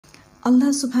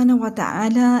Allah subhanahu wa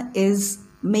ta'ala is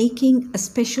making a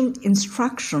special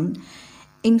instruction.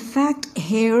 In fact,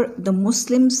 here the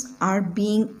Muslims are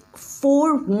being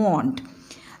forewarned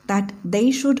that they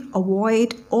should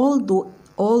avoid all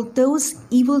those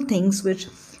evil things which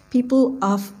people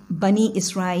of Bani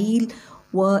Israel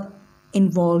were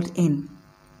involved in.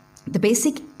 The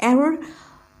basic error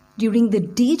during the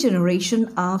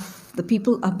degeneration of the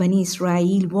people of Bani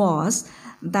Israel was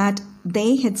that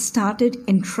they had started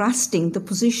entrusting the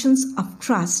positions of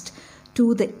trust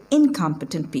to the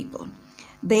incompetent people.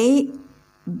 They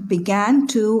began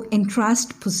to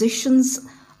entrust positions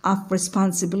of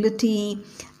responsibility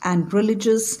and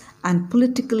religious and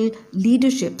political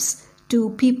leaderships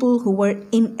to people who were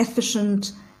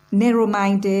inefficient,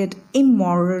 narrow-minded,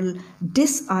 immoral,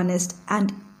 dishonest,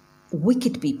 and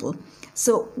wicked people.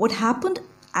 So what happened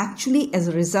actually as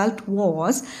a result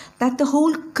was that the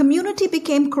whole community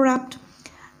became corrupt.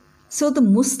 So the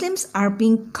Muslims are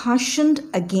being cautioned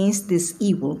against this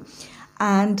evil,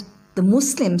 and the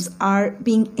Muslims are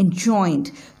being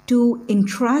enjoined to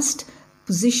entrust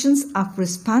positions of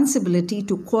responsibility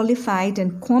to qualified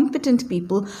and competent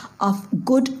people of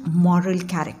good moral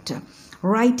character,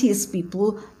 righteous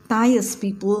people, pious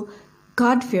people,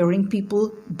 God-fearing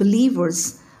people,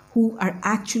 believers who are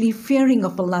actually fearing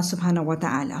of Allah subhanahu wa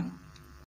ta'ala.